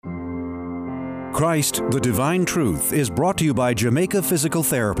Christ, the Divine Truth, is brought to you by Jamaica Physical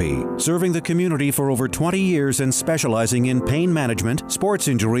Therapy, serving the community for over 20 years and specializing in pain management, sports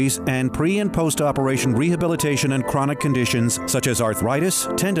injuries, and pre- and post-operation rehabilitation and chronic conditions such as arthritis,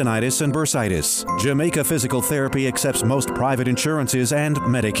 tendonitis, and bursitis. Jamaica Physical Therapy accepts most private insurances and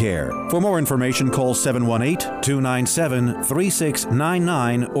Medicare. For more information, call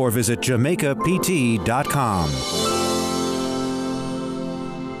 718-297-3699 or visit jamaicapt.com.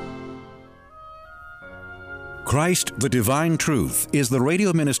 Christ, the Divine Truth, is the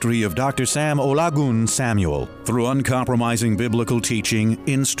radio ministry of Dr. Sam Olagun Samuel. Through uncompromising biblical teaching,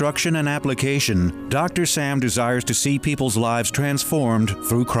 instruction, and application, Dr. Sam desires to see people's lives transformed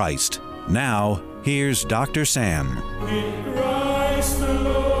through Christ. Now, here's Dr. Sam. In Christ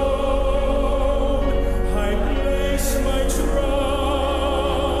alone, I place my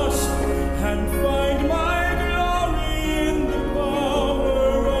trust and find my glory in the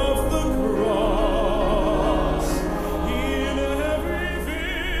power of the cross. In every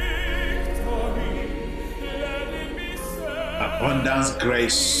victory, let it be said. Abundance,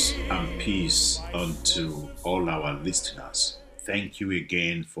 grace, and peace unto all our listeners. Thank you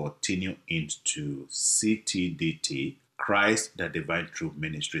again for tuning into CTDT, Christ the Divine Truth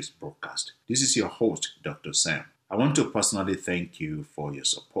Ministries broadcast. This is your host, Dr. Sam. I want to personally thank you for your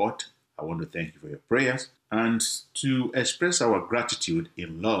support. I want to thank you for your prayers and to express our gratitude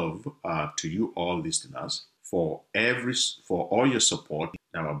in love to you all listeners for all your support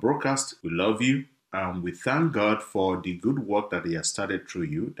in our broadcast. We love you. We thank God for the good work that He has started through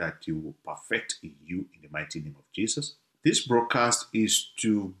you, that you will perfect in you in the mighty name of Jesus. This broadcast is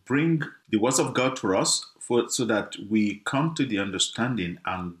to bring the words of God to us so that we come to the understanding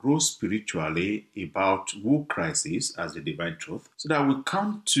and grow spiritually about who Christ is as the divine truth, so that we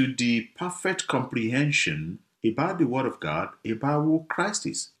come to the perfect comprehension about the Word of God, about who Christ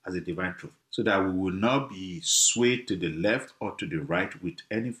is as a divine truth, so that we will not be swayed to the left or to the right with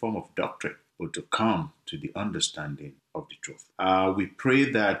any form of doctrine, but to come to the understanding of the truth. We pray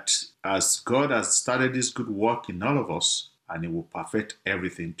that as God has started this good work in all of us, and He will perfect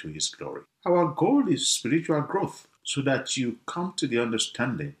everything to His glory. Our goal is spiritual growth, so that you come to the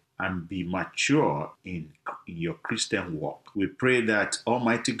understanding and be mature in your Christian walk. We pray that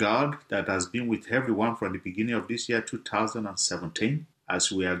Almighty God, that has been with everyone from the beginning of this year, 2017,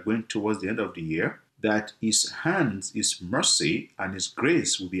 as we are going towards the end of the year, that His hands, His mercy, and His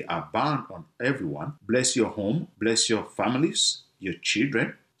grace will be abound on everyone. Bless your home, bless your families, your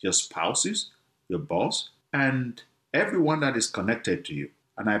children, your spouses, your boss, and everyone that is connected to you.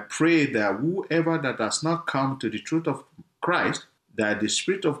 And I pray that whoever that does not come to the truth of Christ, that the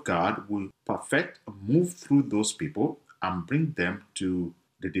Spirit of God will perfect, move through those people and bring them to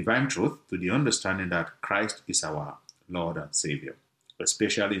the divine truth, to the understanding that Christ is our Lord and Savior.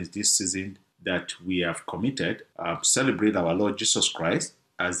 Especially in this season that we have committed, celebrate our Lord Jesus Christ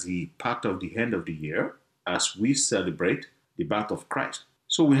as the part of the end of the year, as we celebrate the birth of Christ.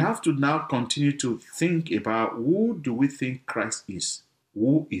 So we have to now continue to think about, who do we think Christ is?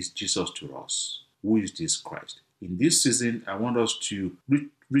 Who is Jesus to us? Who is this Christ? In this season, I want us to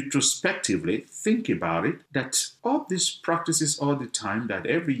retrospectively think about it, that all these practices all the time, that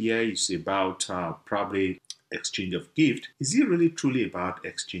every year is about probably exchange of gift. Is it really truly about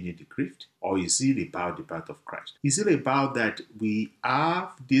exchanging the gift? Or is it about the birth of Christ? Is it about that we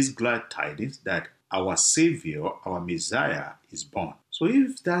have these glad tidings that our Savior, our Messiah is born? So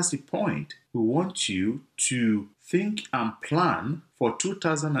if that's the point, we want you to think and plan for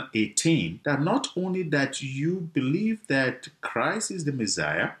 2018, that not only that you believe that Christ is the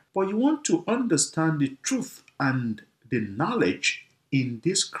Messiah, but you want to understand the truth and the knowledge in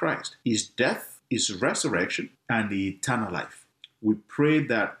this Christ, His death, His resurrection, and the eternal life. We pray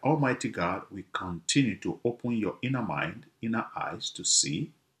that Almighty God will continue to open your inner mind, inner eyes to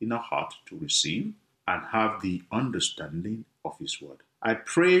see, inner heart to receive, and have the understanding of His word. I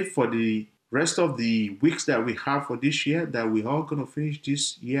pray for the rest of the weeks that we have for this year, that we're all going to finish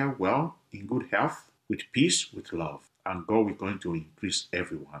this year well, in good health, with peace, with love. And God will going to increase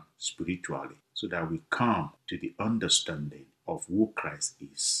everyone spiritually, so that we come to the understanding of who Christ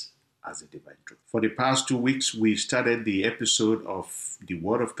is as a divine truth. For the past 2 weeks, we started the episode of the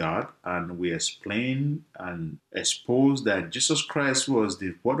Word of God, and we explained and exposed that Jesus Christ was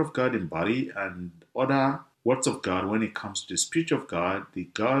the Word of God in body, and other words of God when it comes to the Spirit of God, the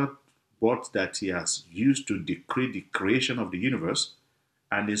God word that He has used to decree the creation of the universe,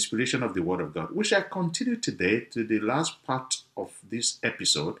 and the inspiration of the Word of God. We shall continue today to the last part of this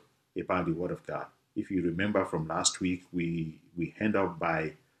episode about the Word of God. If you remember from last week, we end up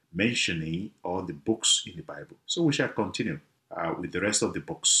by mentioning all the books in the Bible. So we shall continue. with the rest of the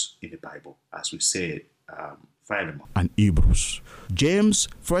books in the Bible, as we said, Philemon and Hebrews, James,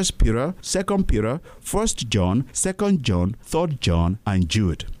 1 Peter, 2 Peter, 1 John, 2 John, 3 John, and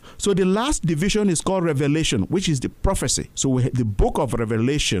Jude. So the last division is called Revelation, which is the prophecy. So the book of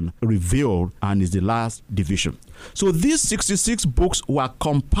Revelation revealed and is the last division. So these 66 books were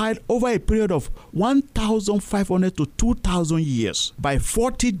compiled over a period of 1,500 to 2,000 years by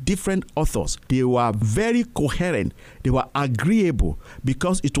 40 different authors. They were very coherent. They were agreeable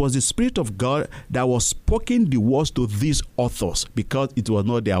because it was the Spirit of God that was speaking the words to these authors because it was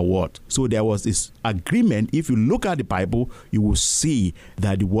not their word. So there was this agreement. If you look at the Bible, you will see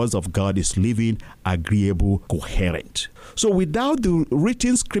that the words of God is living, agreeable, coherent. So without the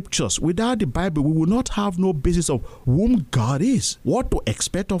written scriptures, without the Bible, we will not have no basis of whom God is, what to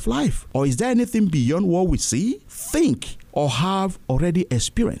expect of life. Or is there anything beyond what we see, think, or have already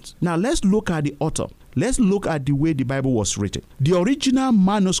experienced? Now let's look at the author. Let's look at the way the Bible was written. The original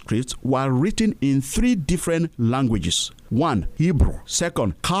manuscripts were written in 3 different languages. 1, Hebrew.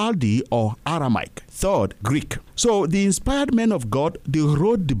 2, Chaldee or Aramaic. 3, Greek. So the inspired men of God, they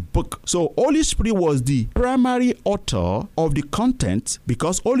wrote the book. So Holy Spirit was the primary author of the content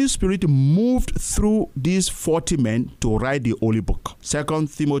because Holy Spirit moved through these 40 men to write the Holy Book. 2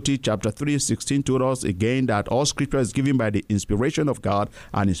 Timothy chapter 3:16 told us again that all scripture is given by the inspiration of God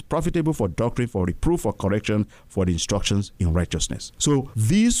and is profitable for doctrine, for reproof, for correction, for the instructions in righteousness. So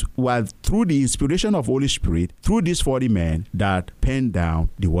these were through the inspiration of Holy Spirit, through these 40 men that penned down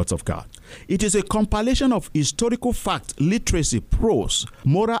the words of God. It is a compilation of historical facts, literacy, prose,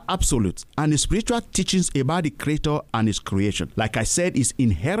 moral absolutes, and spiritual teachings about the Creator and His creation. Like I said, it's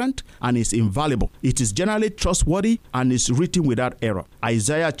inherent and it's invaluable. It is generally trustworthy and is written without error.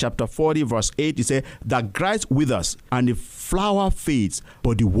 Isaiah chapter 40 verse 8, it says, "The grass withers and the flower fades,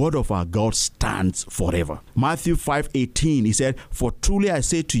 but the word of our God stands forever." Matthew 5:18, he said, "For truly I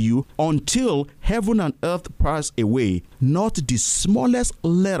say to you, until heaven and earth pass away, not the smallest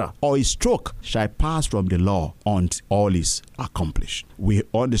letter or a stroke shall pass from the law until all is accomplished." We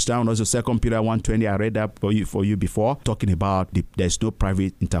understand also 2 Peter 1:20, I read that for you before, talking about there's no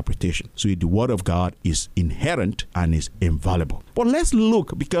private interpretation. So the word of God is inherent and is invaluable. But let's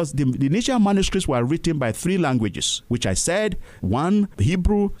look, because the initial manuscripts were written by 3 languages, which I said, 1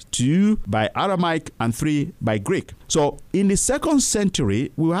 Hebrew, 2 by Aramaic, and 3 by Greek. So in the 2nd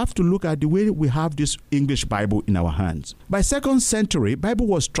century, we have to look at the way we have this English Bible in our hands. By 2nd century, Bible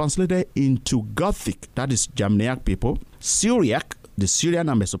was translated into Gothic, that is Germanic people, Syriac, the Syrian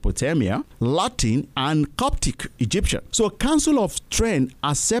and Mesopotamia, Latin, and Coptic Egyptian. So Council of Trent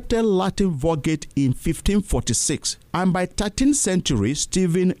accepted Latin Vulgate in 1546. And by 13th century,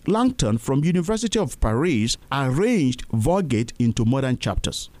 Stephen Langton from University of Paris arranged Vulgate into modern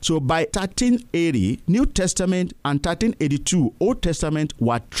chapters. So by 1380, New Testament and 1382, Old Testament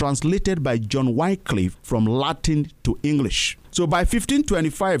were translated by John Wycliffe from Latin to English. So by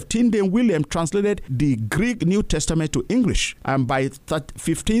 1525, Tyndale William translated the Greek New Testament to English. And by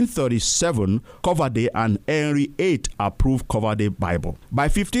 1537, Coverdale and Henry VIII approved Coverdale Bible. By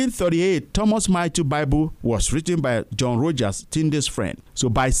 1538, Thomas Matthew Bible was written by John Rogers, Tyndale's friend. So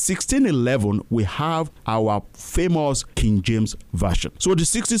by 1611, we have our famous King James Version. So the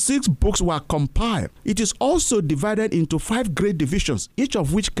 66 books were compiled. It is also divided into 5 great divisions, each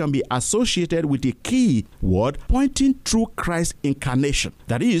of which can be associated with a key word pointing through Christ's incarnation.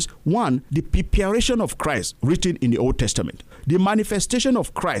 That is, 1, the preparation of Christ written in the Old Testament. The manifestation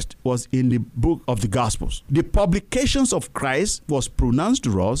of Christ was in the book of the Gospels. The publications of Christ was pronounced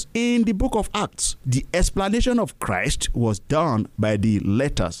to us in the book of Acts. The explanation of Christ was done by the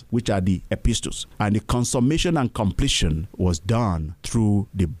letters, which are the epistles. And the consummation and completion was done through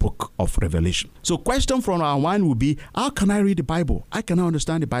the book of Revelation. So question from our mind will be, how can I read the Bible? How can I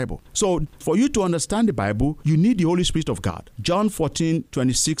understand the Bible? So for you to understand the Bible, you need the Holy Spirit of God. John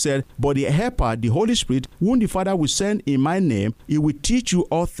 14:26 said, "But the Helper, the Holy Spirit, whom the Father will send in my name, He will teach you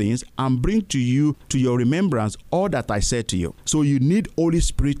all things and bring to you to your remembrance all that I said to you." So you need Holy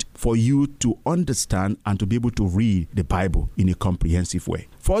Spirit for you to understand and to be able to read the Bible in a comprehensive way.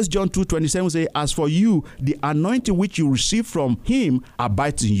 1 John 2:27 says, "As for you, the anointing which you receive from Him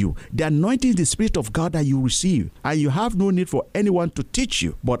abides in you." The anointing is the Spirit of God that you receive, and you have no need for anyone to teach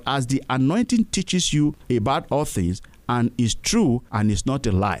you. But as the anointing teaches you about all things, and is true and is not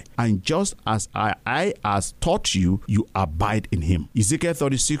a lie, and just as I has taught you, you abide in Him. Ezekiel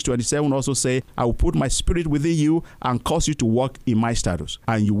 36:27 also say, "I will put my spirit within you and cause you to walk in my statutes,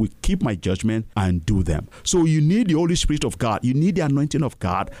 and you will keep my judgment and do them." So you need the Holy Spirit of God. You need the anointing of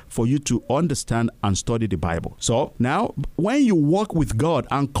God for you to understand and study the Bible. So now, when you walk with God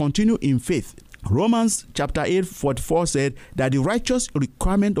and continue in faith, Romans chapter 8:44 said that the righteous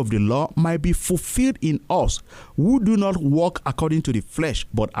requirement of the law might be fulfilled in us who do not walk according to the flesh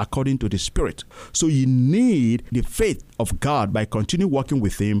but according to the Spirit. So you need the faith of God by continuing walking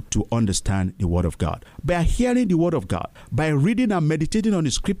with Him to understand the Word of God. By hearing the Word of God, by reading and meditating on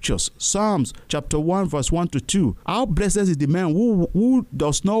the Scriptures. Psalms chapter 1 verse 1 to 2. How blessed is the man who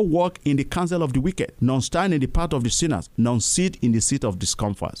does not walk in the counsel of the wicked, nor stand in the path of the sinners, nor sit in the seat of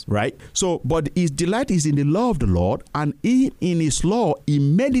discomforts. Right? So, but his delight is in the law of the Lord, and in His law he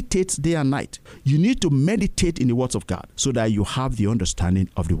meditates day and night. You need to meditate in the words of God so that you have the understanding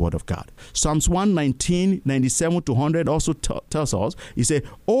of the Word of God. Psalms 119, 97 to 100 also tells us, he said,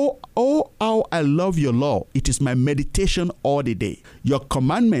 oh, how I love your law. It is my meditation all the day. Your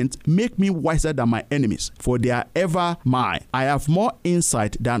commandments make me wiser than my enemies, for they are ever mine. I have more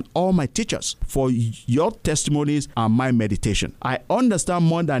insight than all my teachers, for your testimonies are my meditation. I understand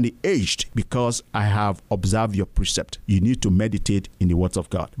more than the aged because I have observed your precept. You need to meditate in the words of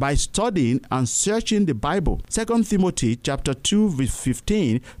God. By studying and searching the Bible, 2 Timothy chapter 2 verse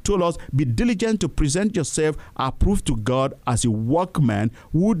 15 told us, be diligent to present yourself approved to God as a workman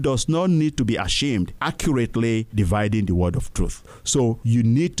who does not need to be ashamed, accurately dividing the word of truth. So you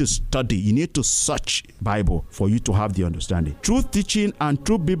need to study, you need to search Bible for you to have the understanding. Truth teaching and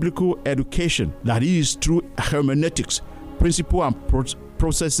true biblical education, that is through hermeneutics, principle and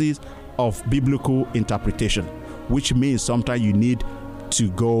processes of biblical interpretation, which means sometimes you need to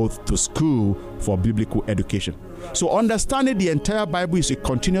go to school for biblical education. So understanding the entire Bible is a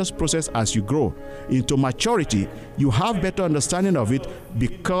continuous process as you grow into maturity. You have better understanding of it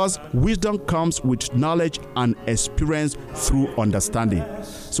because wisdom comes with knowledge and experience through understanding.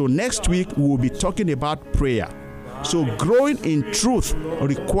 So next week we will be talking about prayer. So growing in truth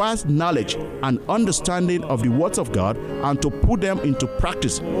requires knowledge and understanding of the words of God and to put them into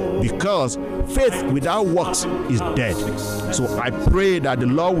practice, because faith without works is dead. So I pray that the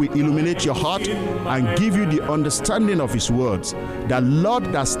Lord will illuminate your heart and give you the understanding of His words. That Lord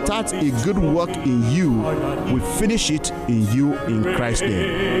that starts a good work in you will finish it in you in Christ's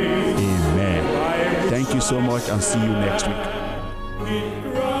name. Amen. Thank you so much and see you next week.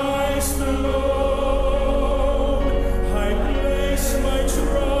 In Christ alone, I place my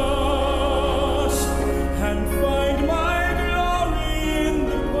trust and find my glory in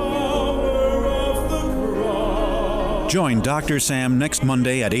the power of the cross. Join Dr. Sam next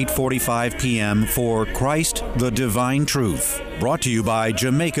Monday at 8:45 p.m. for Christ, the Divine Truth. Brought to you by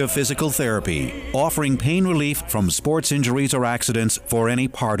Jamaica Physical Therapy, offering pain relief from sports injuries or accidents for any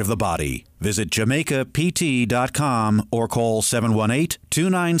part of the body. Visit JamaicaPT.com or call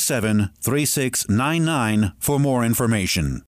 718-297-3699 for more information.